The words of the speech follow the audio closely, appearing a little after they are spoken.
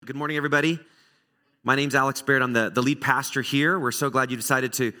Good morning, everybody. My name's Alex Baird. I'm the lead pastor here. We're so glad you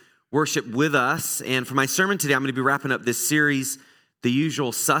decided to worship with us. And for my sermon today, I'm going to be wrapping up this series, The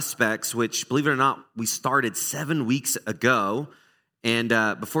Usual Suspects, which, believe it or not, we started 7 weeks ago. And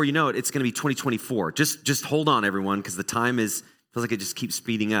before you know it, it's going to be 2024. Just hold on, everyone, because the time feels like it just keeps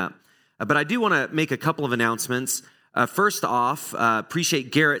speeding up. But I do want to make a couple of announcements. First off,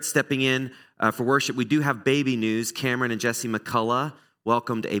 appreciate Garrett stepping in for worship. We do have baby news. Cameron and Jesse McCullough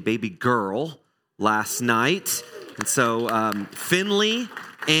welcomed a baby girl last night. And so Finley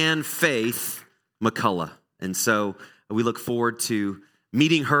and Faith McCullough. And so we look forward to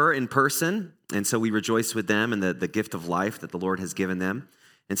meeting her in person. And so we rejoice with them and the gift of life that the Lord has given them.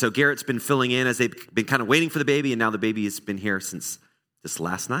 And so Garrett's been filling in as they've been kind of waiting for the baby. And now the baby has been here since this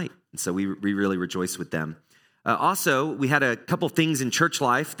last night. And so we really rejoice with them. Also, we had a couple things in church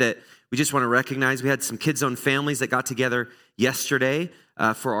life that we just want to recognize. We had some kids-owned families that got together yesterday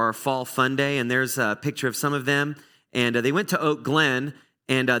for our fall fun day, and there's a picture of some of them. And they went to Oak Glen,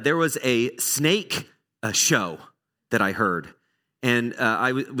 and there was a snake show that I heard. And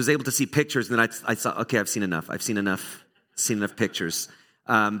I was able to see pictures, and then I thought, okay, I've seen enough. I've seen enough pictures.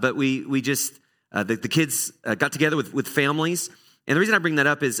 But we just, the kids got together with families. And the reason I bring that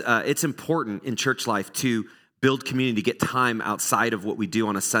up is it's important in church life to build community, get time outside of what we do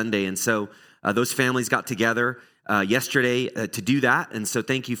on a Sunday. And so those families got together yesterday to do that. And so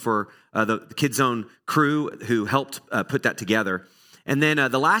thank you for the Kids Zone crew who helped put that together. And then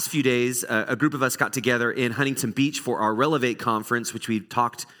the last few days, a group of us got together in Huntington Beach for our Relevate conference, which we've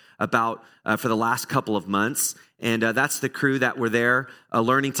talked about for the last couple of months. And that's the crew that were there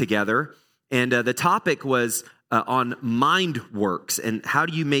learning together. And the topic was on mind works and how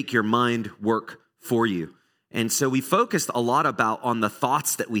do you make your mind work for you. And so we focused a lot on the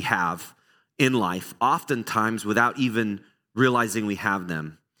thoughts that we have in life, oftentimes without even realizing we have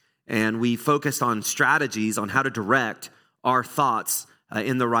them. And we focused on strategies on how to direct our thoughts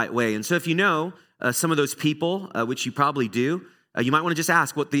in the right way. And so if you know some of those people, which you probably do, you might want to just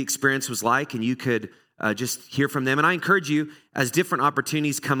ask what the experience was like, and you could just hear from them. And I encourage you, as different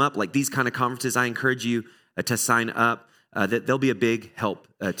opportunities come up, like these kind of conferences, I encourage you to sign up, that they'll be a big help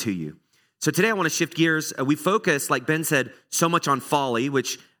to you. So today I want to shift gears. We focus, like Ben said, so much on folly,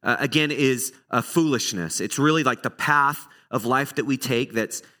 which again is foolishness. It's really like the path of life that we take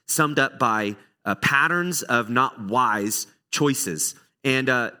that's summed up by patterns of not wise choices.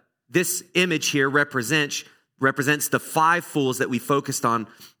 And this image here represents the 5 fools that we focused on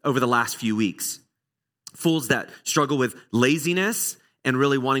over the last few weeks. Fools that struggle with laziness and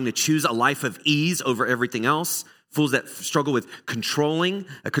really wanting to choose a life of ease over everything else. Fools that struggle with controlling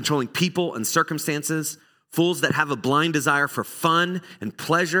people and circumstances. Fools that have a blind desire for fun and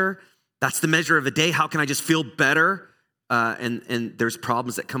pleasure. That's the measure of a day. How can I just feel better? And there's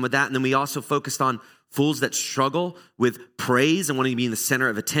problems that come with that. And then we also focused on fools that struggle with praise and wanting to be in the center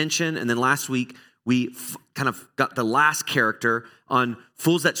of attention. And then last week, we kind of got the last character on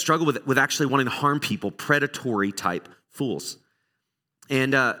fools that struggle with actually wanting to harm people, predatory type fools.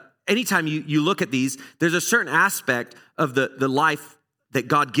 And anytime you look at these, there's a certain aspect of the life that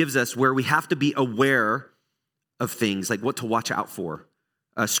God gives us where we have to be aware of things, like what to watch out for.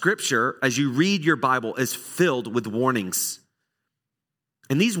 Scripture, as you read your Bible, is filled with warnings.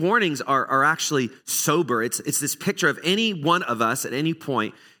 And these warnings are actually sober. It's this picture of any one of us at any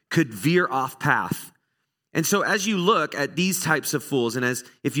point could veer off path. And so as you look at these types of fools, and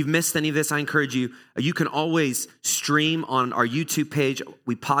if you've missed any of this, I encourage you, you can always stream on our YouTube page.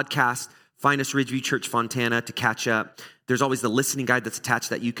 We podcast, find us Ridgeview Church Fontana to catch up. There's always the listening guide that's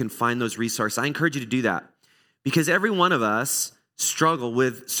attached that you can find those resources. I encourage you to do that because every one of us struggle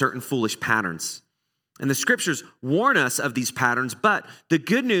with certain foolish patterns. And the scriptures warn us of these patterns, but the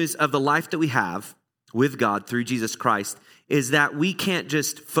good news of the life that we have with God through Jesus Christ is that we can't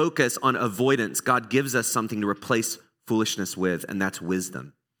just focus on avoidance. God gives us something to replace foolishness with, and that's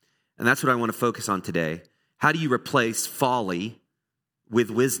wisdom. And that's what I want to focus on today. How do you replace folly with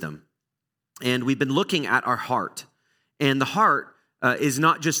wisdom? And we've been looking at our heart. And the heart is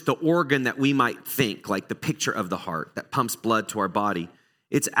not just the organ that we might think, like the picture of the heart that pumps blood to our body.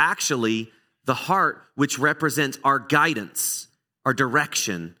 It's actually the heart which represents our guidance, our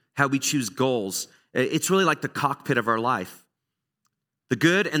direction, how we choose goals. It's really like the cockpit of our life. The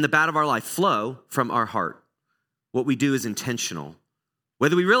good and the bad of our life flow from our heart. What we do is intentional.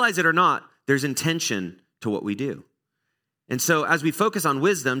 Whether we realize it or not, there's intention to what we do. And so as we focus on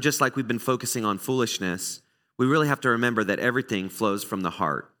wisdom, just like we've been focusing on foolishness, we really have to remember that everything flows from the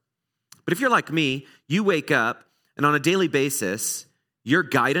heart. But if you're like me, you wake up and on a daily basis, your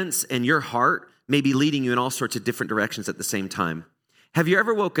guidance and your heart may be leading you in all sorts of different directions at the same time. Have you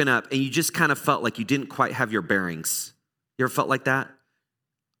ever woken up and you just kind of felt like you didn't quite have your bearings? You ever felt like that?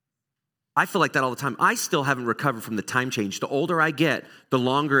 I feel like that all the time. I still haven't recovered from the time change. The older I get, the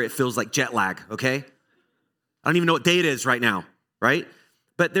longer it feels like jet lag, okay? I don't even know what day it is right now, right?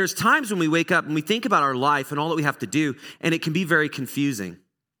 But there's times when we wake up and we think about our life and all that we have to do, and it can be very confusing.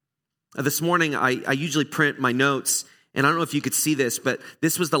 This morning, I usually print my notes, and I don't know if you could see this, but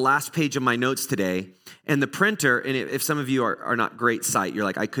this was the last page of my notes today. And the printer, and if some of you are not great sight, you're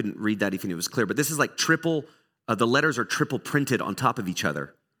like, I couldn't read that even if it was clear, but this is like triple, the letters are triple printed on top of each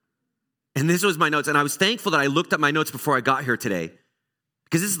other. And this was my notes, and I was thankful that I looked at my notes before I got here today,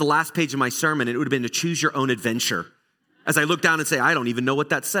 because this is the last page of my sermon, and it would have been to choose your own adventure. As I look down and say, I don't even know what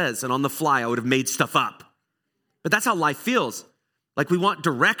that says, and on the fly, I would have made stuff up. But that's how life feels. Like we want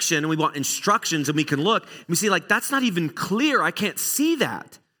direction, and we want instructions, and we can look, and we see like, that's not even clear. I can't see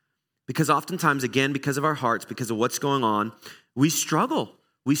that. Because oftentimes, again, because of our hearts, because of what's going on, we struggle.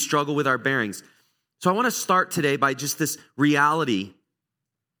 We struggle with our bearings. So I want to start today by just this reality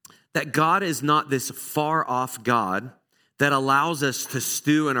that God is not this far off God that allows us to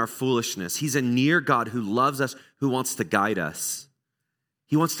stew in our foolishness. He's a near God who loves us, who wants to guide us.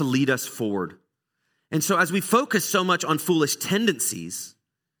 He wants to lead us forward. And so as we focus so much on foolish tendencies,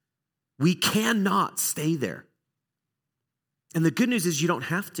 we cannot stay there. And the good news is you don't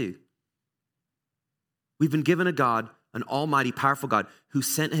have to. We've been given a God, an almighty, powerful God, who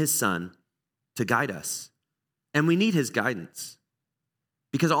sent his son to guide us. And we need his guidance.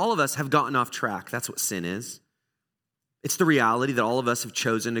 Because all of us have gotten off track. That's what sin is. It's the reality that all of us have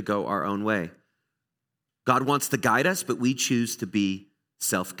chosen to go our own way. God wants to guide us, but we choose to be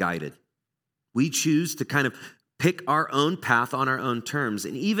self-guided. We choose to kind of pick our own path on our own terms.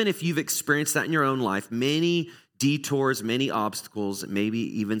 And even if you've experienced that in your own life, many detours, many obstacles, maybe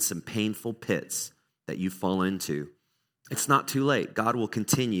even some painful pits that you fall into, it's not too late. God will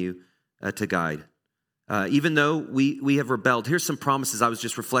continue to guide. Even though we have rebelled, here's some promises I was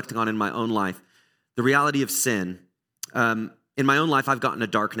just reflecting on in my own life. The reality of sin. In my own life, I've gotten a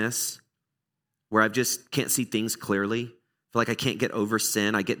darkness where I just can't see things clearly. I feel like I can't get over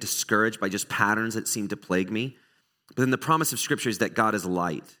sin. I get discouraged by just patterns that seem to plague me. But then the promise of Scripture is that God is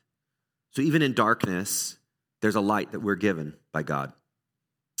light. So even in darkness, there's a light that we're given by God.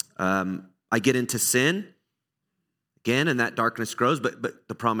 I get into sin again, and that darkness grows, but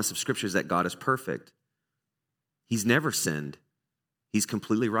the promise of Scripture is that God is perfect. He's never sinned. He's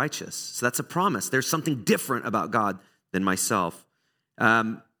completely righteous. So that's a promise. There's something different about God than myself.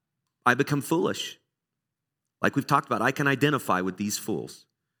 I become foolish. Like we've talked about, I can identify with these fools.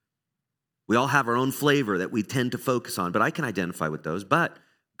 We all have our own flavor that we tend to focus on, but I can identify with those. But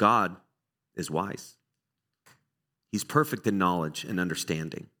God is wise. He's perfect in knowledge and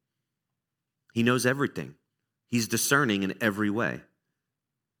understanding. He knows everything. He's discerning in every way.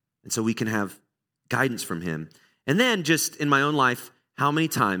 And so we can have guidance from him. And then just in my own life, how many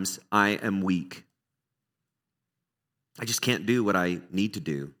times I am weak. I just can't do what I need to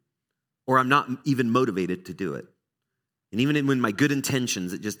do. Or I'm not even motivated to do it. And even when my good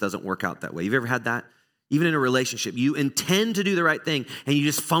intentions, it just doesn't work out that way. You've ever had that? Even in a relationship, you intend to do the right thing and you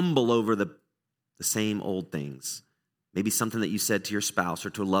just fumble over the same old things. Maybe something that you said to your spouse or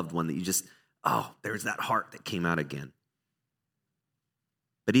to a loved one that you just, there's that heart that came out again.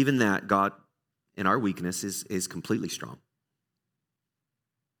 But even that, God, in our weakness, is completely strong.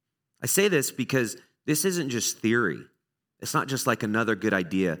 I say this because this isn't just theory. It's not just like another good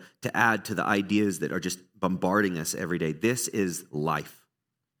idea to add to the ideas that are just bombarding us every day. This is life.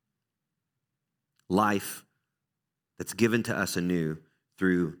 Life that's given to us anew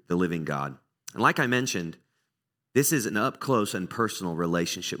through the living God. And like I mentioned, this is an up-close and personal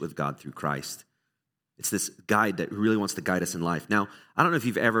relationship with God through Christ. It's this guide that really wants to guide us in life. Now, I don't know if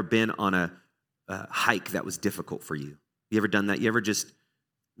you've ever been on a hike that was difficult for you. You ever done that? You ever just...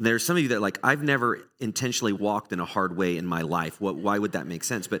 There's some of you that like, I've never intentionally walked in a hard way in my life. Why would that make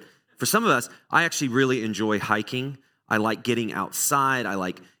sense? But for some of us, I actually really enjoy hiking. I like getting outside. I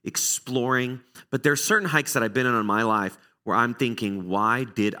like exploring. But there's certain hikes that I've been on in my life where I'm thinking, why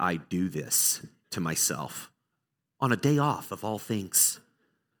did I do this to myself on a day off of all things?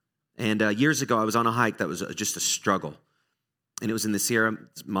 And years ago, I was on a hike that was just a struggle. And it was in the Sierra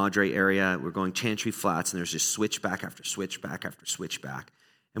Madre area. We're going Chantry Flats, and there's just switchback after switchback after switchback.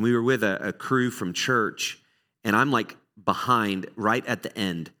 And we were with a crew from church, and I'm like behind right at the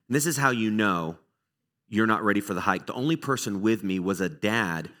end. And this is how you know you're not ready for the hike. The only person with me was a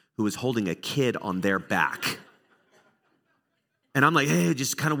dad who was holding a kid on their back. And I'm like, hey,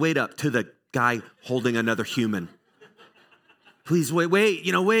 just kind of wait up to the guy holding another human. Please wait,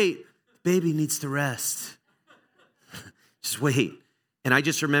 wait. Baby needs to rest. Just wait. And I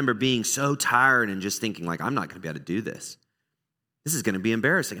just remember being so tired and just thinking like, I'm not going to be able to do this. This is going to be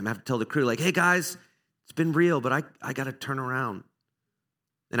embarrassing. I'm going to have to tell the crew like, hey guys, it's been real, but I got to turn around.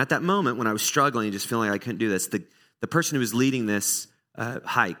 And at that moment when I was struggling and just feeling like I couldn't do this, the person who was leading this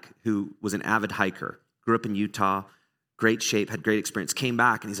hike, who was an avid hiker, grew up in Utah, great shape, had great experience, came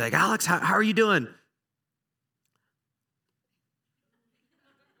back and he's like, Alex, how are you doing?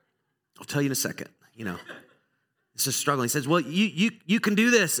 I'll tell you in a second, It's just struggling. He says, well, you can do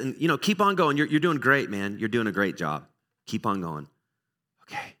this and, keep on going. You're doing great, man. You're doing a great job. Keep on going.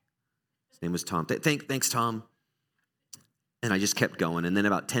 Okay. His name was Tom. Thanks, Tom. And I just kept going. And then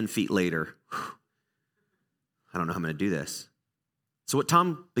about 10 feet later, I don't know how I'm going to do this. So what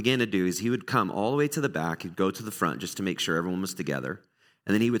Tom began to do is he would come all the way to the back. He'd go to the front just to make sure everyone was together.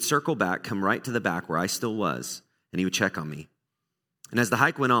 And then he would circle back, come right to the back where I still was, and he would check on me. And as the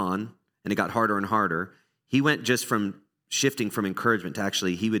hike went on, and it got harder and harder, he went just from shifting from encouragement to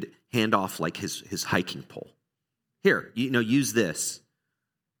actually he would hand off like his hiking pole. Here, use this.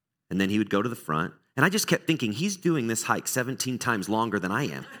 And then he would go to the front. And I just kept thinking, he's doing this hike 17 times longer than I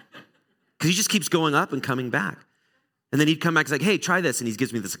am. Because he just keeps going up and coming back. And then he'd come back, he's like, hey, try this. And he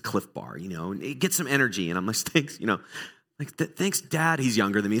gives me this Cliff Bar, and it gets some energy. And I'm like, thanks, thanks, Dad. He's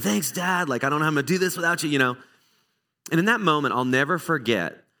younger than me. Thanks, Dad. Like, I don't know how I'm going to do this without you, And in that moment, I'll never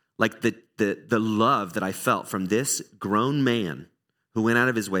forget, like, the love that I felt from this grown man who went out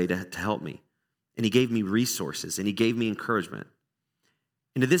of his way to help me. And he gave me resources, and he gave me encouragement.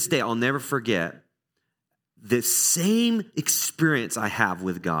 And to this day, I'll never forget the same experience I have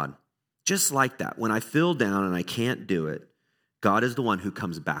with God. Just like that, when I feel down and I can't do it, God is the one who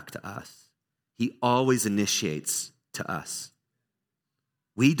comes back to us. He always initiates to us.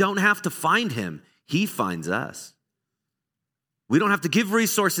 We don't have to find him. He finds us. We don't have to give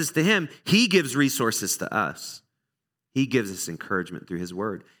resources to him. He gives resources to us. He gives us encouragement through his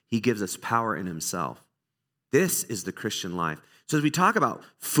word. He gives us power in himself. This is the Christian life. So as we talk about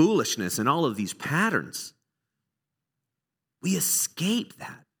foolishness and all of these patterns, we escape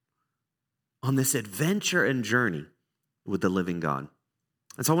that on this adventure and journey with the living God.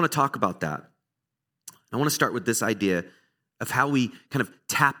 And so I want to talk about that. I want to start with this idea of how we kind of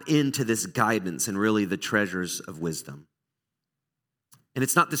tap into this guidance and really the treasures of wisdom. And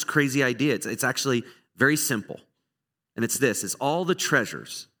it's not this crazy idea. It's actually very simple. And it's this, is all the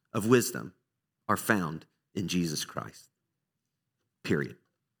treasures of wisdom are found in Jesus Christ. Period.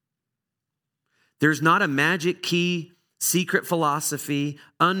 There's not a magic key, secret philosophy,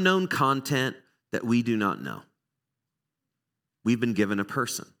 unknown content that we do not know. We've been given a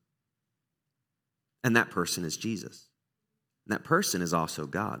person. And that person is Jesus. And that person is also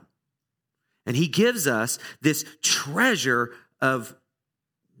God. And he gives us this treasure of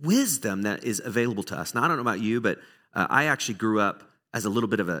wisdom that is available to us. Now, I don't know about you, but I actually grew up as a little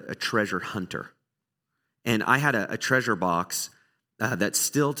bit of a treasure hunter. And I had a treasure box that's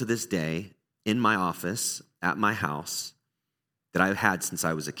still to this day in my office at my house that I've had since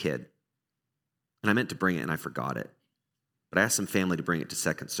I was a kid. And I meant to bring it and I forgot it. But I asked some family to bring it to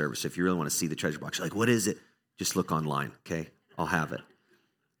second service. So if you really want to see the treasure box, you're like, what is it? Just look online, okay? I'll have it.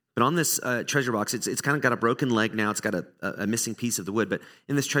 But on this treasure box, it's kind of got a broken leg now. It's got a missing piece of the wood. But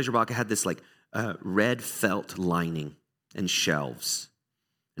in this treasure box, I had this like red felt lining and shelves.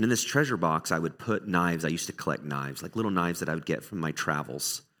 And in this treasure box, I would put knives. I used to collect knives, like little knives that I would get from my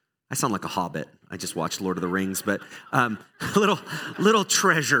travels. I sound like a hobbit. I just watched Lord of the Rings, but little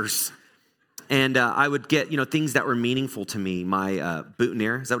treasures. And I would get, things that were meaningful to me. My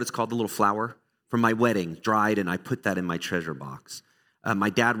boutonniere, is that what it's called? The little flower from my wedding, dried, and I put that in my treasure box. My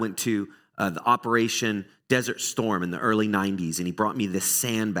dad went to the Operation Desert Storm in the early 90s, and he brought me this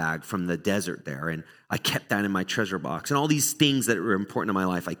sandbag from the desert there, and I kept that in my treasure box. And all these things that were important in my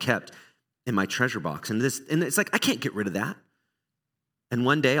life, I kept in my treasure box. And it's like, I can't get rid of that. And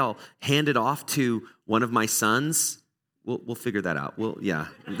one day I'll hand it off to one of my sons. We'll figure that out.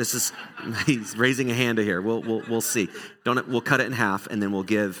 He's raising a hand here. We'll see. We'll cut it in half, and then we'll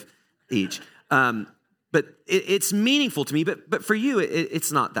give each. But it's meaningful to me. But for you,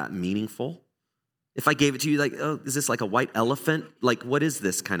 it's not that meaningful. If I gave it to you, like, oh, is this like a white elephant? Like, what is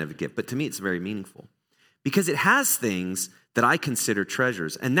this kind of a gift? But to me, it's very meaningful because it has things that I consider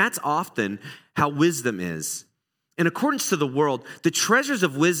treasures. And that's often how wisdom is. In accordance to the world, the treasures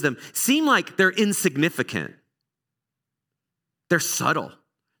of wisdom seem like they're insignificant. They're subtle.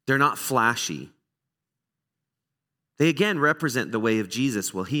 They're not flashy. They again represent the way of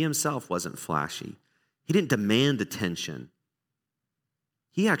Jesus. Well, he himself wasn't flashy. He didn't demand attention.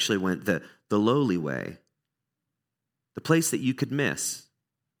 He actually went the lowly way, the place that you could miss.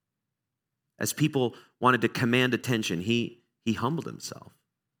 As people wanted to command attention, he he humbled himself.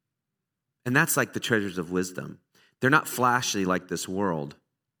 And that's like the treasures of wisdom. They're not flashy like this world,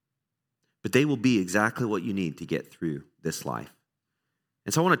 but they will be exactly what you need to get through this life.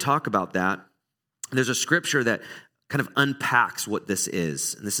 And so I want to talk about that. There's a scripture that kind of unpacks what this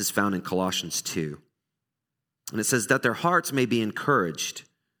is, and this is found in Colossians 2. And it says that their hearts may be encouraged.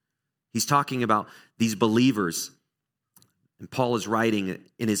 He's talking about these believers, and Paul is writing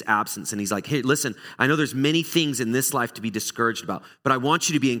in his absence, and he's like, hey, listen, I know there's many things in this life to be discouraged about, but I want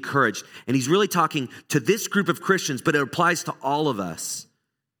you to be encouraged. And he's really talking to this group of Christians, but it applies to all of us.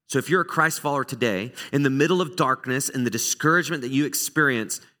 So if you're a Christ follower today, in the middle of darkness and the discouragement that you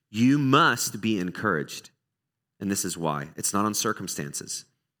experience, you must be encouraged. And this is why. It's not on circumstances.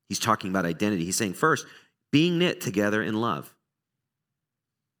 He's talking about identity. He's saying, first, being knit together in love.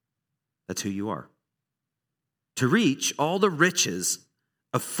 That's who you are. To reach all the riches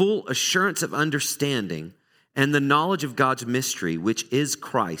of full assurance of understanding and the knowledge of God's mystery, which is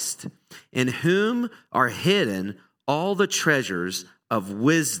Christ, in whom are hidden all the treasures of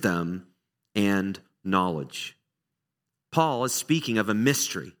wisdom and knowledge. Paul is speaking of a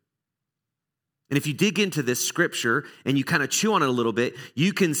mystery. And if you dig into this scripture and you kind of chew on it a little bit,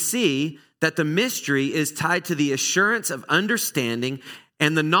 you can see that the mystery is tied to the assurance of understanding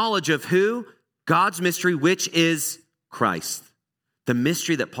and the knowledge of who? God's mystery, which is Christ. The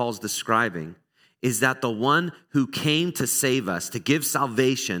mystery that Paul's describing is that the one who came to save us, to give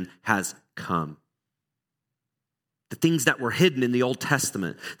salvation, has come. The things that were hidden in the Old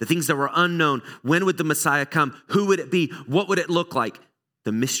Testament, the things that were unknown, when would the Messiah come? Who would it be? What would it look like?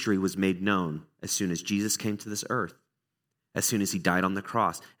 The mystery was made known as soon as Jesus came to this earth, as soon as he died on the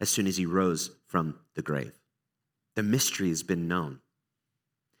cross, as soon as he rose from the grave. The mystery has been known.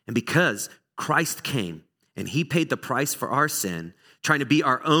 And because Christ came and he paid the price for our sin, trying to be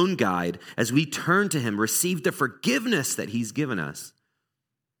our own guide, as we turn to him, receive the forgiveness that he's given us,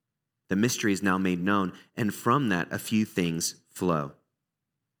 the mystery is now made known, and from that, a few things flow.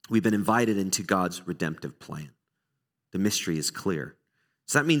 We've been invited into God's redemptive plan. The mystery is clear.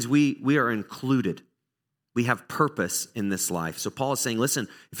 So that means we are included. We have purpose in this life. So Paul is saying, listen,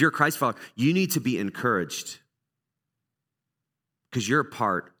 if you're a Christ follower, you need to be encouraged because you're a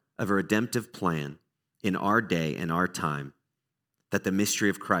part of a redemptive plan in our day and our time, that the mystery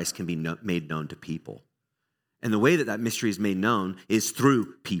of Christ can be made known to people. And the way that that mystery is made known is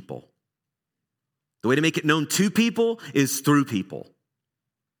through people. The way to make it known to people is through people.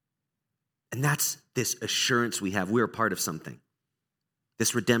 And that's this assurance we have. We're a part of something.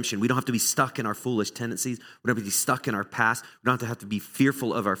 This redemption. We don't have to be stuck in our foolish tendencies. We don't have to be stuck in our past. We don't have to be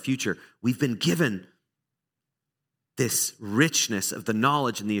fearful of our future. We've been given this richness of the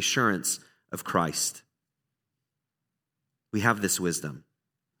knowledge and the assurance of Christ. We have this wisdom.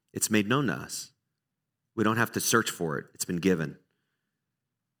 It's made known to us. We don't have to search for it. It's been given.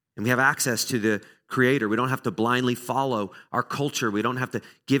 And we have access to the Creator. We don't have to blindly follow our culture. We don't have to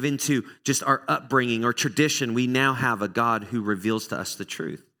give into just our upbringing or tradition. We now have a God who reveals to us the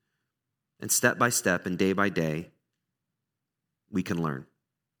truth. And step by step and day by day, we can learn.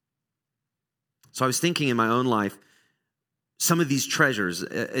 So I was thinking in my own life, some of these treasures,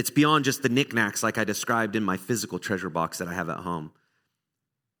 it's beyond just the knickknacks like I described in my physical treasure box that I have at home.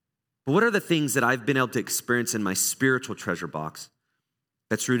 But what are the things that I've been able to experience in my spiritual treasure box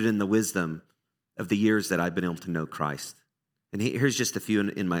that's rooted in the wisdom of the years that I've been able to know Christ? And here's just a few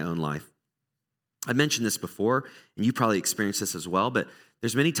in my own life. I mentioned this before, and you probably experienced this as well, but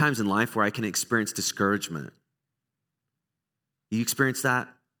there's many times in life where I can experience discouragement. You experience that?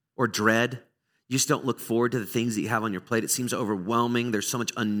 Or dread? You just don't look forward to the things that you have on your plate. It seems overwhelming. There's so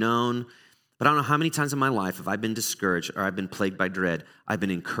much unknown. But I don't know how many times in my life, if I've been discouraged or I've been plagued by dread, I've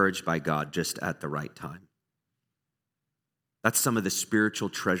been encouraged by God just at the right time. That's some of the spiritual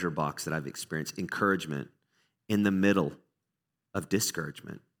treasure box that I've experienced. Encouragement in the middle of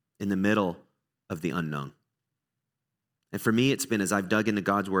discouragement, in the middle of the unknown. And for me, it's been as I've dug into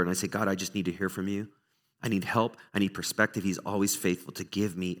God's word and I say, God, I just need to hear from you. I need help. I need perspective. He's always faithful to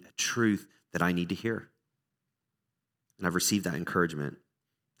give me a truth that I need to hear. And I've received that encouragement.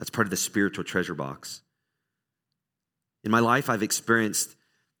 That's part of the spiritual treasure box. In my life, I've experienced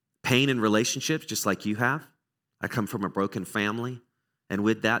pain in relationships just like you have. I come from a broken family, and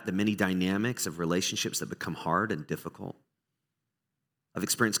with that, the many dynamics of relationships that become hard and difficult. I've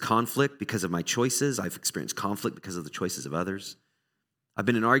experienced conflict because of my choices. I've experienced conflict because of the choices of others. I've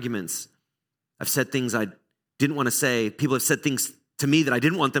been in arguments. I've said things I didn't want to say. People have said things to me that I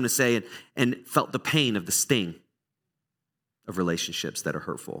didn't want them to say, and felt the pain of the sting of relationships that are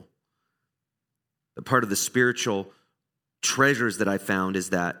hurtful. But part of the spiritual treasures that I found is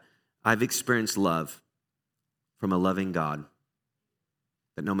that I've experienced love from a loving God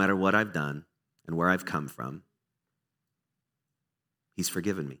that no matter what I've done and where I've come from, he's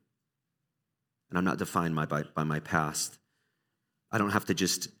forgiven me. And I'm not defined by my past. I don't have to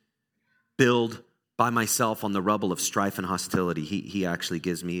just build by myself on the rubble of strife and hostility. He actually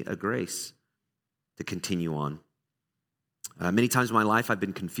gives me a grace to continue on. Many times in my life, I've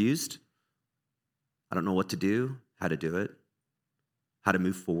been confused. I don't know what to do, how to do it, how to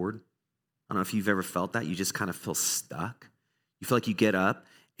move forward. I don't know if you've ever felt that. You just kind of feel stuck. You feel like you get up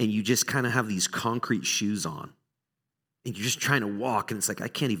and you just kind of have these concrete shoes on. And you're just trying to walk, and it's like, I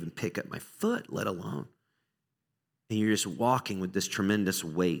can't even pick up my foot, let alone. And you're just walking with this tremendous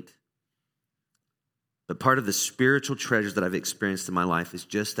weight. But part of the spiritual treasures that I've experienced in my life is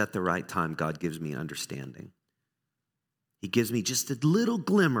just at the right time, God gives me understanding. He gives me just a little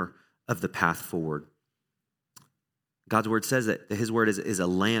glimmer of the path forward. God's word says that his word is a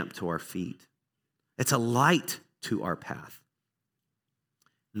lamp to our feet. It's a light to our path.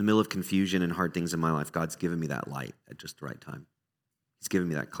 In the middle of confusion and hard things in my life, God's given me that light at just the right time. He's given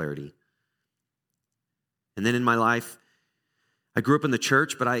me that clarity. And then in my life, I grew up in the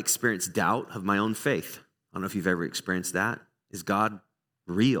church, but I experienced doubt of my own faith. I don't know if you've ever experienced that. Is God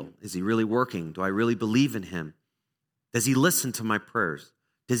real? Is he really working? Do I really believe in him? Does he listen to my prayers?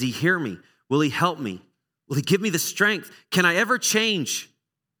 Does he hear me? Will he help me? Will he give me the strength? Can I ever change?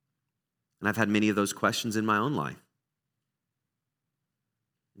 And I've had many of those questions in my own life.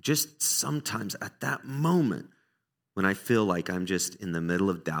 Just sometimes at that moment when I feel like I'm just in the middle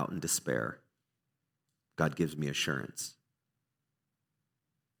of doubt and despair, God gives me assurance.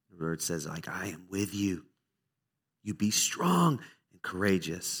 The word says, like, I am with you. You be strong and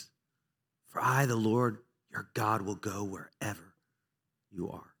courageous. For I, the Lord, your God, will go wherever you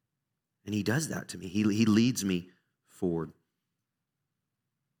are. And he does that to me. He leads me forward.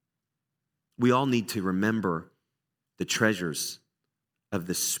 We all need to remember the treasures of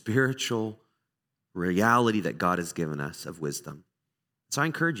the spiritual reality that God has given us of wisdom. So I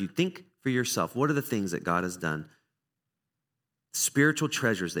encourage you, think for yourself, what are the things that God has done? Spiritual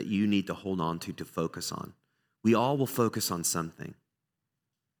treasures that you need to hold on to focus on. We all will focus on something.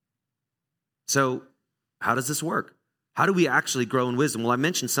 So how does this work? How do we actually grow in wisdom? Well, I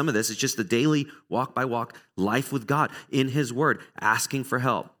mentioned some of this. It's just the daily walk by walk life with God in his word, asking for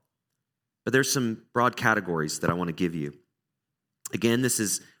help. But there's some broad categories that I want to give you. Again, this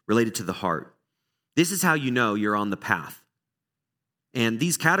is related to the heart. This is how you know you're on the path. And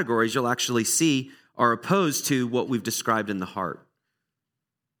these categories you'll actually see are opposed to what we've described in the heart.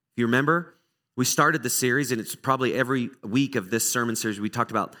 If you remember, we started the series, and it's probably every week of this sermon series, we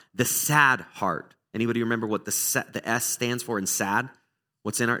talked about the sad heart. Anybody remember what the S stands for in sad?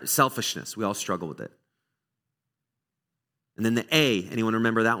 What's in our selfishness? We all struggle with it. And then the A, anyone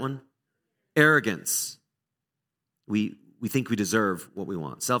remember that one? Arrogance. We think we deserve what we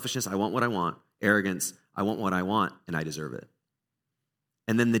want. Selfishness, I want what I want. Arrogance, I want what I want, and I deserve it.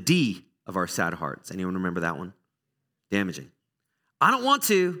 And then the D of our sad hearts. Anyone remember that one? Damaging. I don't want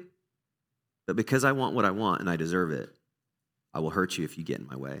to, but because I want what I want and I deserve it, I will hurt you if you get in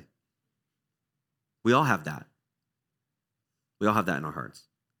my way. We all have that. We all have that in our hearts.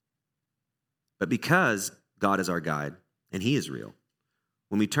 But because God is our guide and he is real,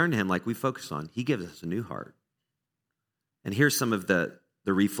 when we turn to him like we focus on, he gives us a new heart. And here's some of the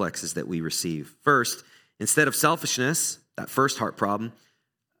reflexes that we receive. First, instead of selfishness, that first heart problem,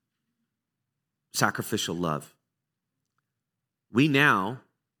 sacrificial love. We now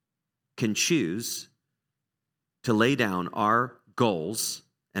can choose to lay down our goals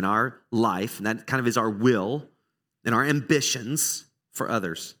and our life, and that kind of is our will and our ambitions for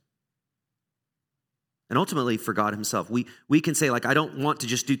others. And ultimately for God himself. We can say, like, I don't want to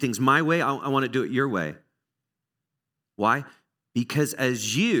just do things my way, I want to do it your way. Why? Because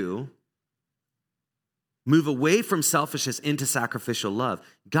as you move away from selfishness into sacrificial love,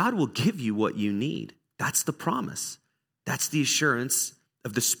 God will give you what you need. That's the promise. That's the assurance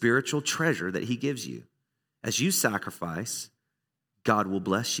of the spiritual treasure that he gives you. As you sacrifice, God will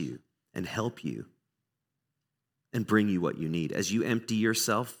bless you and help you and bring you what you need. As you empty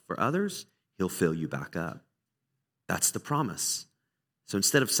yourself for others, he'll fill you back up. That's the promise. So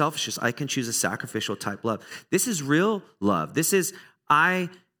instead of selfishness, I can choose a sacrificial type love. This is real love. This is, I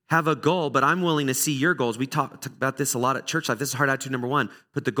have a goal, but I'm willing to see your goals. We talk about this a lot at church life. This is heart attitude number one.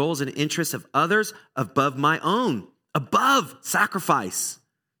 Put the goals and interests of others above my own. Above sacrifice.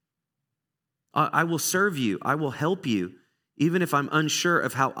 I will serve you. I will help you, even if I'm unsure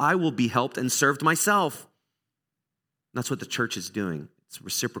of how I will be helped and served myself. And that's what the church is doing. It's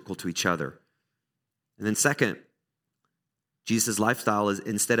reciprocal to each other. And then second, Jesus' lifestyle is,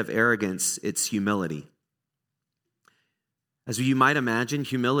 instead of arrogance, it's humility. As you might imagine,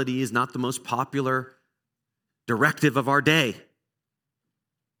 humility is not the most popular directive of our day.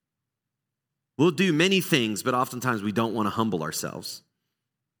 We'll do many things, but oftentimes we don't want to humble ourselves.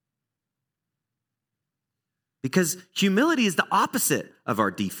 Because humility is the opposite of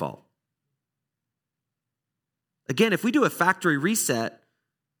our default. Again, if we do a factory reset,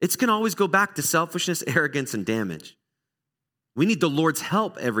 it's going to always go back to selfishness, arrogance, and damage. We need the Lord's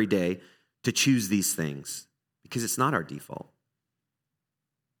help every day to choose these things because it's not our default.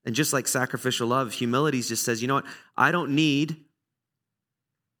 And just like sacrificial love, humility just says, you know what? I don't need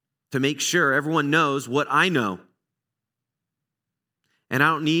to make sure everyone knows what I know. And I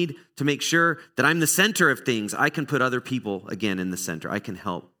don't need to make sure that I'm the center of things. I can put other people, again, in the center. I can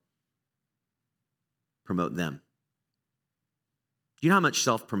help promote them. Do you know how much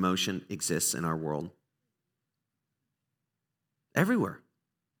self-promotion exists in our world? Everywhere.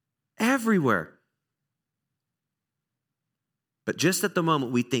 Everywhere. But just at the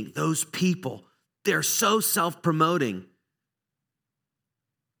moment we think those people, they're so self-promoting,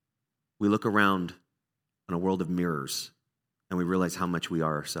 we look around in a world of mirrors and we realize how much we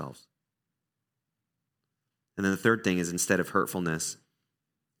are ourselves. And then the third thing is, instead of hurtfulness,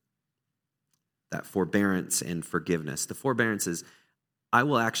 that forbearance and forgiveness. The forbearance is, I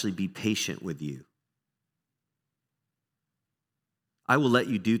will actually be patient with you. I will let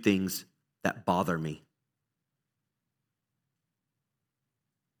you do things that bother me.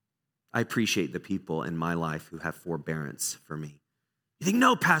 I appreciate the people in my life who have forbearance for me. You think,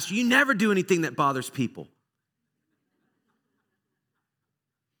 no, Pastor, you never do anything that bothers people.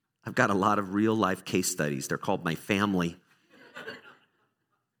 I've got a lot of real life case studies. They're called my family.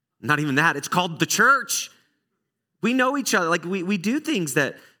 Not even that. It's called the church. We know each other. Like we do things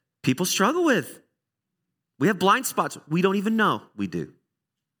that people struggle with. We have blind spots we don't even know we do.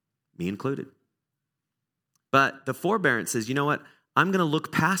 Me included. But the forbearance says, you know what? I'm going to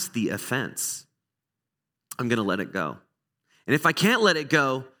look past the offense. I'm going to let it go. And if I can't let it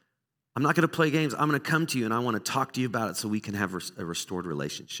go, I'm not going to play games. I'm going to come to you and I want to talk to you about it so we can have a restored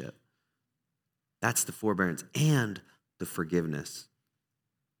relationship. That's the forbearance and the forgiveness.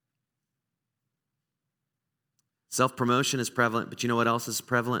 Self-promotion is prevalent, but you know what else is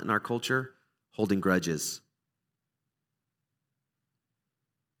prevalent in our culture? Holding grudges.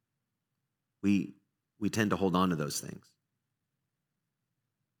 We tend to hold on to those things.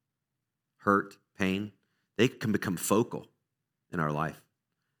 Hurt, pain, they can become focal in our life.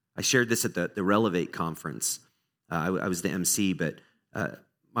 I shared this at the Relevate conference. I was the MC, but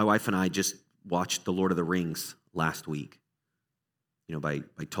my wife and I just watched The Lord of the Rings last week, by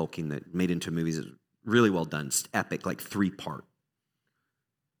Tolkien, that made into movies. It's really well done. It's epic, like 3-part.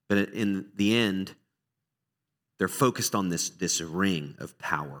 But in the end, they're focused on this ring of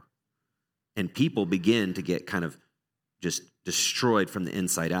power. And people begin to get kind of just destroyed from the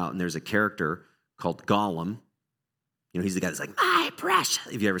inside out. And there's a character called Gollum. He's the guy that's like, my precious.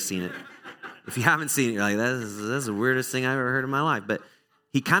 Have you ever seen it? If you haven't seen it, you're like, that's the weirdest thing I've ever heard in my life. But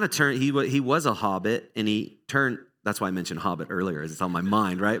he kind of turned, he was a hobbit, and he turned, that's why I mentioned hobbit earlier, as it's on my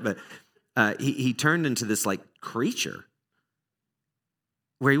mind, right? But he turned into this like creature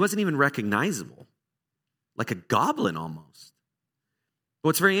where he wasn't even recognizable, like a goblin almost.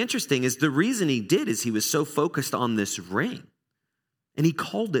 What's very interesting is the reason he did is he was so focused on this ring, and he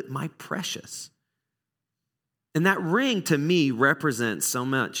called it my precious. And that ring to me represents so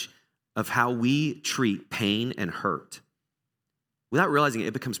much of how we treat pain and hurt. Without realizing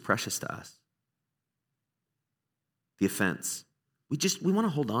it becomes precious to us. The offense. We want to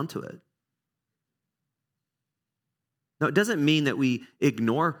hold on to it. Now, it doesn't mean that we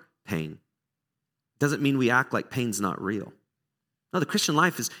ignore pain. It doesn't mean we act like pain's not real. No, the Christian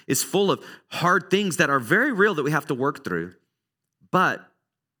life is full of hard things that are very real that we have to work through. But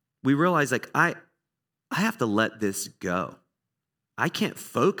we realize, like, I have to let this go. I can't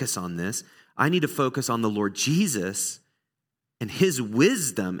focus on this. I need to focus on the Lord Jesus and his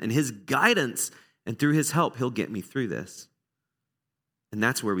wisdom and his guidance. And through his help, he'll get me through this. And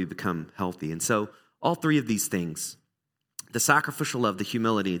that's where we become healthy. And so all three of these things, the sacrificial love, the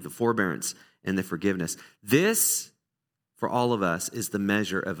humility, the forbearance, and the forgiveness, this, for all of us, is the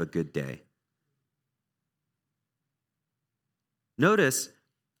measure of a good day. Notice,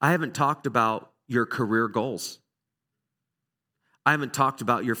 I haven't talked about your career goals. I haven't talked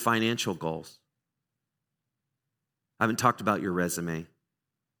about your financial goals. I haven't talked about your resume.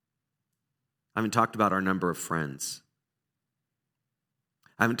 I haven't talked about our number of friends.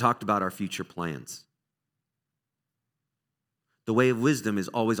 I haven't talked about our future plans. The way of wisdom is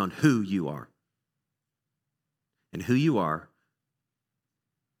always on who you are. And who you are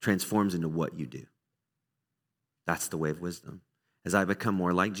transforms into what you do. That's the way of wisdom. As I become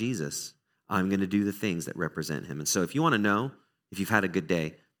more like Jesus, I'm going to do the things that represent him. And so if you want to know if you've had a good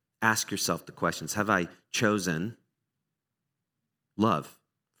day, ask yourself the questions. Have I chosen love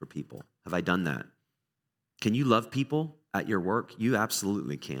for people? Have I done that? Can you love people at your work? You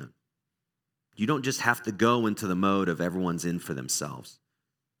absolutely can. You don't just have to go into the mode of everyone's in for themselves.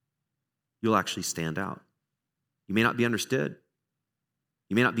 You'll actually stand out. You may not be understood.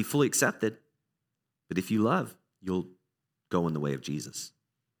 You may not be fully accepted. But if you love, you'll go in the way of Jesus.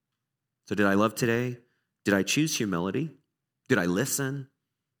 So did I love today? Did I choose humility? Did I listen?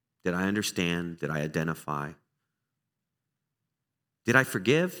 Did I understand? Did I identify? Did I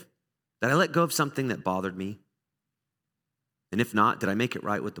forgive? Did I let go of something that bothered me? And if not, did I make it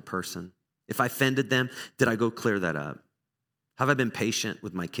right with the person? If I offended them, did I go clear that up? Have I been patient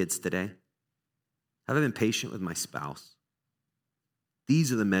with my kids today? Have I been patient with my spouse?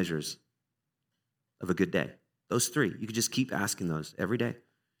 These are the measures of a good day. Those three. You could just keep asking those every day.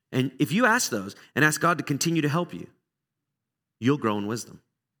 And if you ask those and ask God to continue to help you, you'll grow in wisdom.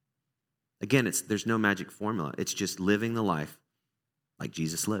 Again, there's no magic formula. It's just living the life like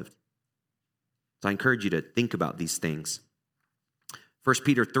Jesus lived. So I encourage you to think about these things. 1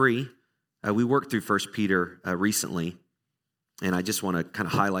 Peter 3, we worked through 1 Peter recently, and I just want to kind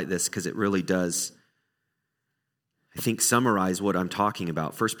of highlight this because it really does, I think, summarize what I'm talking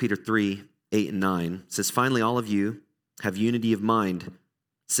about. 1 Peter 3, 8 and 9 says, "Finally, all of you have unity of mind,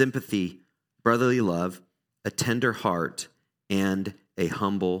 sympathy, brotherly love, a tender heart, and a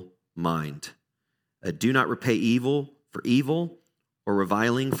humble mind. Do not repay evil for evil or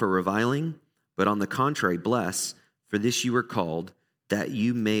reviling for reviling, but on the contrary, bless, for this you were called, that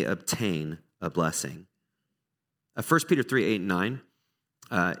you may obtain a blessing." 1 Peter 3, 8 and 9,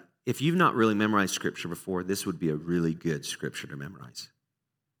 if you've not really memorized Scripture before, this would be a really good Scripture to memorize.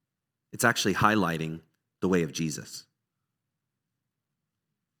 It's actually highlighting the way of Jesus.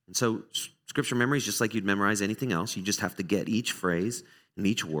 And so Scripture memory is just like you'd memorize anything else. You just have to get each phrase and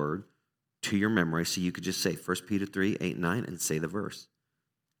each word to your memory. So you could just say 1 Peter 3, 8 and 9 and say the verse.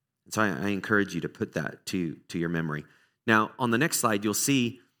 And so I encourage you to put that to your memory. Now, on the next slide, you'll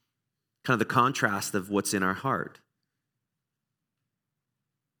see kind of the contrast of what's in our heart.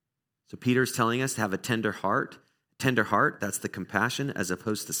 So Peter's telling us to have a tender heart. Tender heart, that's the compassion as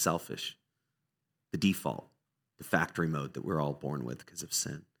opposed to selfish, the default, the factory mode that we're all born with because of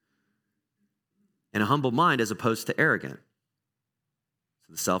sin. And a humble mind as opposed to arrogant.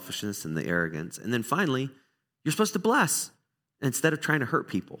 So the selfishness and the arrogance. And then finally, you're supposed to bless instead of trying to hurt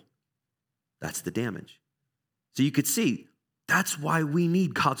people. That's the damage. So you could see, that's why we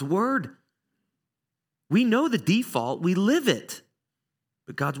need God's word. We know the default, we live it.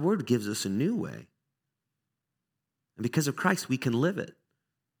 But God's word gives us a new way. And because of Christ, we can live it.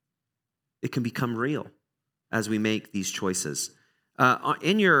 It can become real as we make these choices.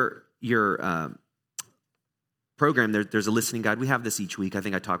 In your program, there's a listening guide. We have this each week. I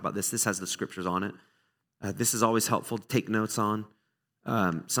think I talk about this. This has the scriptures on it. This is always helpful to take notes on.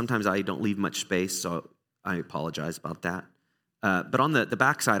 Sometimes I don't leave much space, so I apologize about that. But on the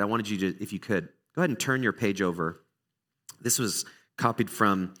backside, I wanted you to, if you could, go ahead and turn your page over. This was copied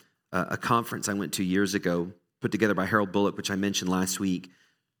from a conference I went to years ago, put together by Harold Bullock, which I mentioned last week,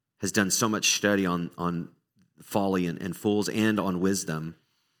 has done so much study on folly and fools and on wisdom.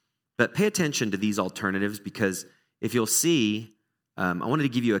 But pay attention to these alternatives because if you'll see, I wanted to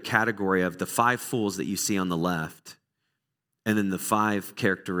give you a category of the 5 fools that you see on the left and then the 5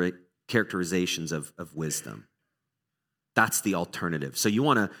 characterizations of wisdom. That's the alternative. So you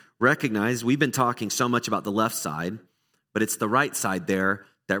want to recognize, we've been talking so much about the left side, but it's the right side there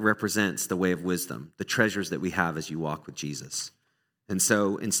that represents the way of wisdom, the treasures that we have as you walk with Jesus. And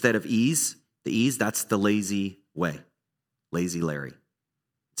so instead of ease, that's the lazy way, lazy Larry.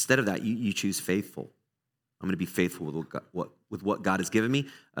 Instead of that, you choose faithful. I'm going to be faithful with what God has given me,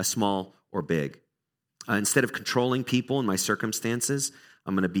 small or big. Instead of controlling people and my circumstances,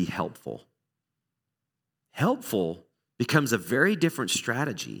 I'm going to be helpful. Helpful becomes a very different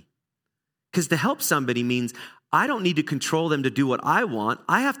strategy. Because to help somebody means I don't need to control them to do what I want.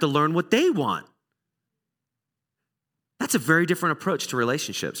 I have to learn what they want. That's a very different approach to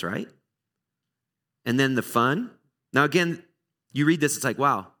relationships, right? And then the fun. Now, again, you read this, it's like,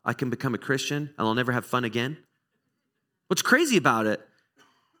 wow, I can become a Christian and I'll never have fun again. What's crazy about it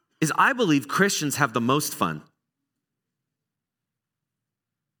is I believe Christians have the most fun.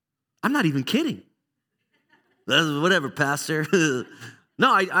 I'm not even kidding. Whatever, Pastor.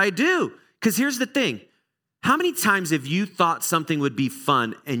 No, I do. Because here's the thing. How many times have you thought something would be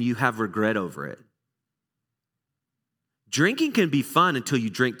fun and you have regret over it? Drinking can be fun until you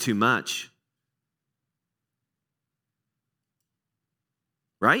drink too much.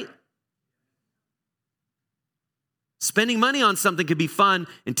 right? Spending money on something could be fun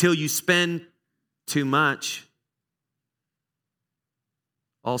until you spend too much.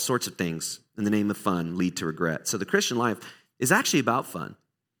 All sorts of things in the name of fun lead to regret. So the Christian life is actually about fun.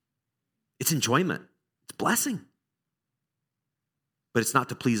 It's enjoyment. It's blessing. But it's not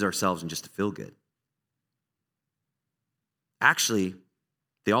to please ourselves and just to feel good. Actually,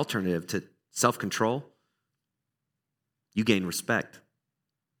 the alternative to self-control, you gain respect.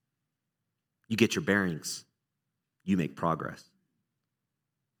 You get your bearings. You make progress.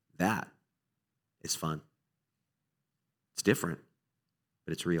 That is fun. It's different,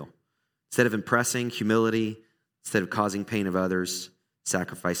 but it's real. Instead of impressing, humility. Instead of causing pain of others,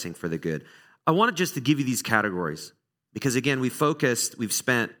 sacrificing for the good. I wanted just to give you these categories because, again, we've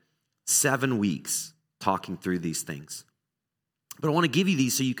spent 7 weeks talking through these things. But I want to give you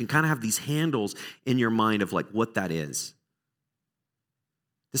these so you can kind of have these handles in your mind of like what that is.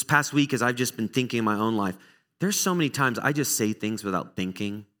 This past week, as I've just been thinking in my own life, there's so many times I just say things without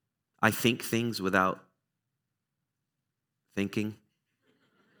thinking. I think things without thinking.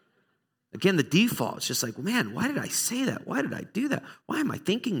 Again, the default is just like, man, why did I say that? Why did I do that? Why am I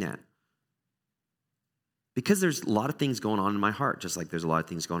thinking that? Because there's a lot of things going on in my heart, just like there's a lot of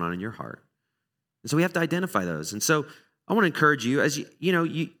things going on in your heart. And so we have to identify those. And so I want to encourage you, as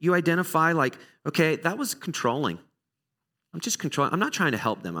you identify like, okay, that was controlling. I'm just controlling. I'm not trying to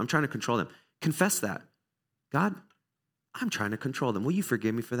help them. I'm trying to control them. Confess that. God, I'm trying to control them. Will you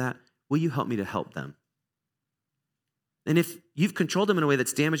forgive me for that? Will you help me to help them? And if you've controlled them in a way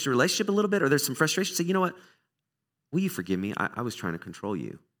that's damaged the relationship a little bit, or there's some frustration, say, you know what? Will you forgive me? I was trying to control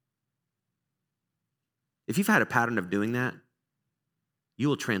you. If you've had a pattern of doing that, you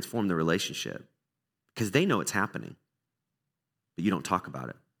will transform the relationship because they know it's happening, but you don't talk about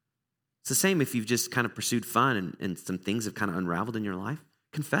it. It's the same if you've just kind of pursued fun and some things have kind of unraveled in your life.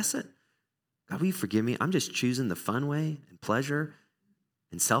 Confess it. God, will you forgive me? I'm just choosing the fun way and pleasure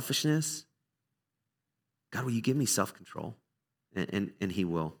and selfishness. God, will you give me self-control? And he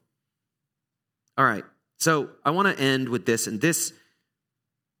will. All right. So I want to end with this. And this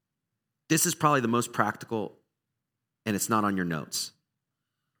is probably the most practical, and it's not on your notes.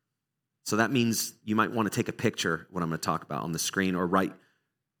 So that means you might want to take a picture of what I'm going to talk about on the screen, or write,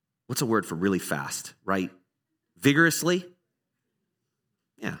 what's a word for really fast? Write vigorously?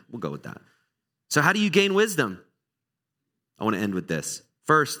 Yeah, we'll go with that. So how do you gain wisdom? I want to end with this.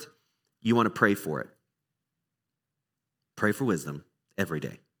 First, you want to pray for it. Pray for wisdom every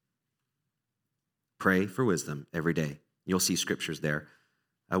day. Pray for wisdom every day. You'll see scriptures there.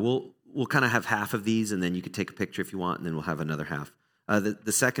 We'll kind of have half of these, and then you can take a picture if you want, and then we'll have another half.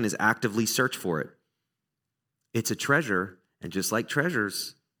 The second is actively search for it. It's a treasure, and just like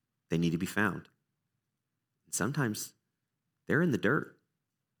treasures, they need to be found. And sometimes they're in the dirt.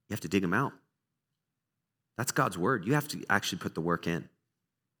 You have to dig them out. That's God's word. You have to actually put the work in.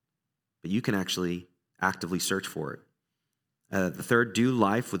 But you can actually actively search for it. The third, do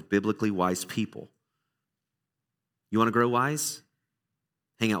life with biblically wise people. You want to grow wise?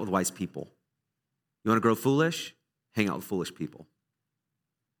 Hang out with wise people. You want to grow foolish? Hang out with foolish people.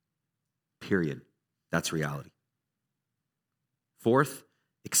 Period. That's reality. Fourth,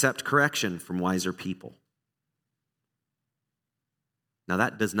 accept correction from wiser people. Now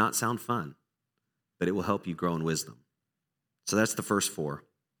that does not sound fun, but it will help you grow in wisdom. So that's the first 4.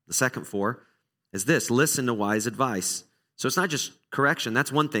 The second 4 is this: listen to wise advice. So it's not just correction.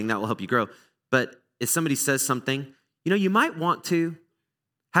 That's one thing that will help you grow. But if somebody says something, you might want to,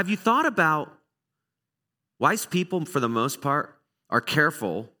 have you thought about wise people, for the most part, are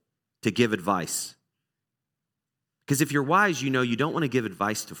careful to give advice. Because if you're wise, you don't want to give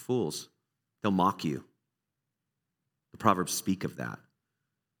advice to fools. They'll mock you. The Proverbs speak of that.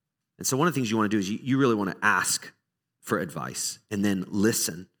 And so one of the things you want to do is you really want to ask for advice and then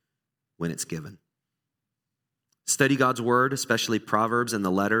listen when it's given. Study God's word, especially Proverbs and the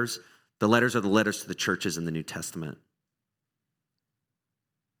letters. The letters are the letters to the churches in the New Testament.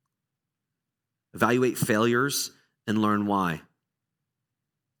 Evaluate failures and learn why.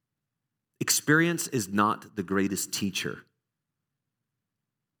 Experience is not the greatest teacher.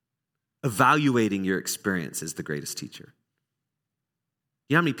 Evaluating your experience is the greatest teacher.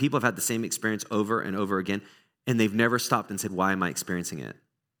 You know how many people have had the same experience over and over again, and they've never stopped and said, why am I experiencing it?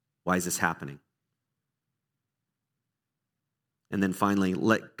 Why is this happening? And then finally,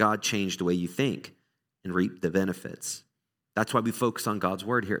 let God change the way you think and reap the benefits. That's why we focus on God's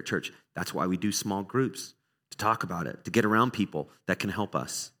word here at church. That's why we do small groups, to talk about it, to get around people that can help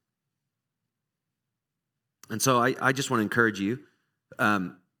us. And so I just want to encourage you,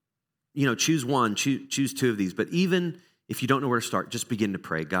 choose one, choose 2 of these. But even if you don't know where to start, just begin to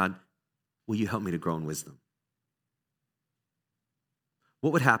pray. God, will you help me to grow in wisdom?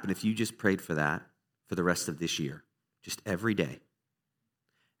 What would happen if you just prayed for that for the rest of this year, just every day?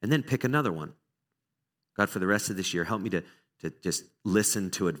 And then pick another one. God, for the rest of this year, help me to just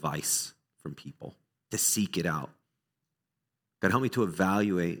listen to advice from people, to seek it out. God, help me to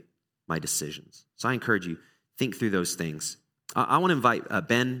evaluate my decisions. So I encourage you, think through those things. I want to invite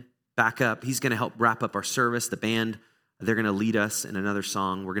Ben back up. He's going to help wrap up our service. The band, they're going to lead us in another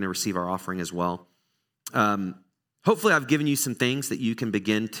song. We're going to receive our offering as well. Hopefully I've given you some things that you can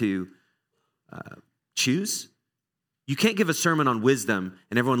begin to choose. You can't give a sermon on wisdom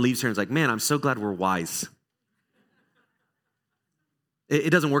and everyone leaves here and is like, man, I'm so glad we're wise. It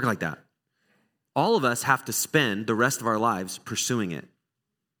doesn't work like that. All of us have to spend the rest of our lives pursuing it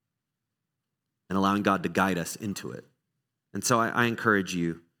and allowing God to guide us into it. And so I encourage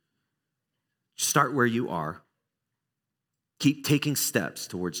you, start where you are. Keep taking steps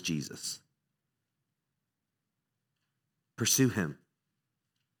towards Jesus. Pursue him,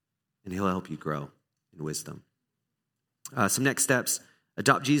 and he'll help you grow in wisdom. Some next steps: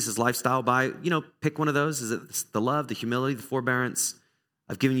 adopt Jesus' lifestyle by, pick one of those. Is it the love, the humility, the forbearance?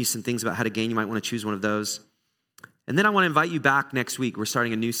 I've given you some things about how to gain. You might want to choose one of those. And then I want to invite you back next week. We're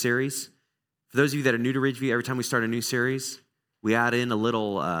starting a new series. For those of you that are new to Ridgeview, every time we start a new series, we add in a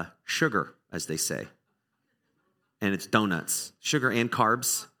little sugar, as they say. And it's donuts, sugar and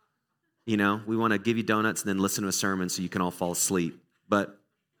carbs. We want to give you donuts and then listen to a sermon so you can all fall asleep. But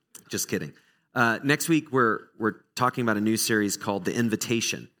just kidding. Next week, we're talking about a new series called The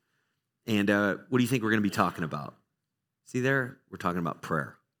Invitation. And what do you think we're going to be talking about? See there? We're talking about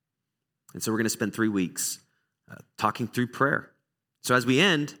prayer. And so we're going to spend 3 weeks talking through prayer. So as we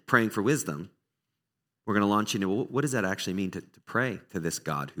end praying for wisdom, we're going to launch into, what does that actually mean to pray to this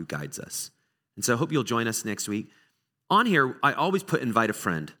God who guides us? And so I hope you'll join us next week. On here, I always put invite a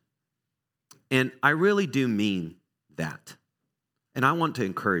friend. And I really do mean that. And I want to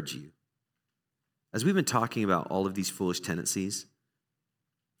encourage you. As we've been talking about all of these foolish tendencies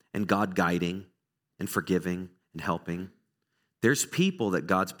and God guiding and forgiving and helping, there's people that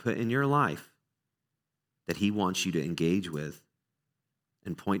God's put in your life that he wants you to engage with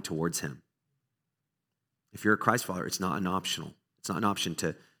and point towards him. If you're a Christ follower, it's not an option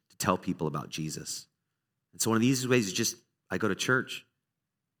to tell people about Jesus. And so one of the easiest ways is just, I go to church.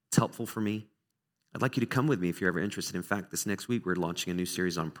 It's helpful for me. I'd like you to come with me if you're ever interested. In fact, this next week, we're launching a new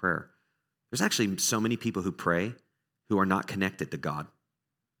series on prayer. There's actually so many people who pray who are not connected to God.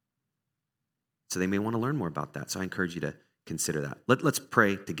 So they may want to learn more about that. So I encourage you to consider that. Let's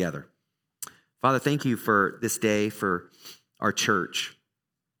pray together. Father, thank you for this day, for our church.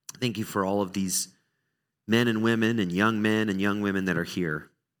 Thank you for all of these men and women and young men and young women that are here.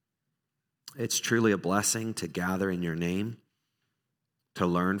 It's truly a blessing to gather in your name, to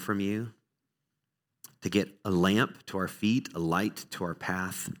learn from you, to get a lamp to our feet, a light to our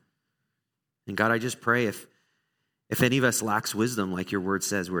path. And God, I just pray if any of us lacks wisdom, like your word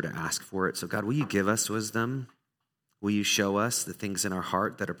says, we're to ask for it. So God, will you give us wisdom? Will you show us the things in our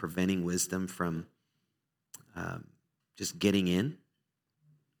heart that are preventing wisdom from just getting in?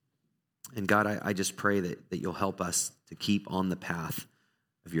 And God, I just pray that you'll help us to keep on the path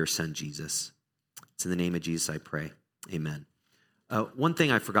of your son, Jesus. It's in the name of Jesus I pray. Amen. One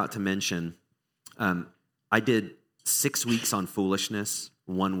thing I forgot to mention, I did 6 weeks on foolishness,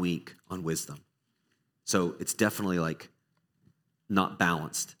 1 week on wisdom. So it's definitely not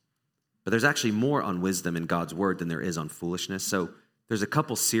balanced. But there's actually more on wisdom in God's word than there is on foolishness. So there's a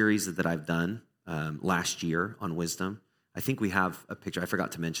couple series that I've done last year on wisdom. I think we have a picture. I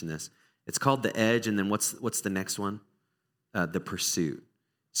forgot to mention this. It's called The Edge, and then what's the next one? The Pursuit.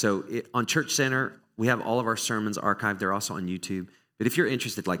 So on Church Center, we have all of our sermons archived. They're also on YouTube. But if you're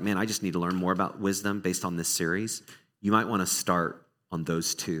interested, man, I just need to learn more about wisdom based on this series, you might want to start on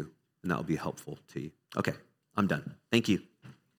those two, and that will be helpful to you. Okay, I'm done. Thank you.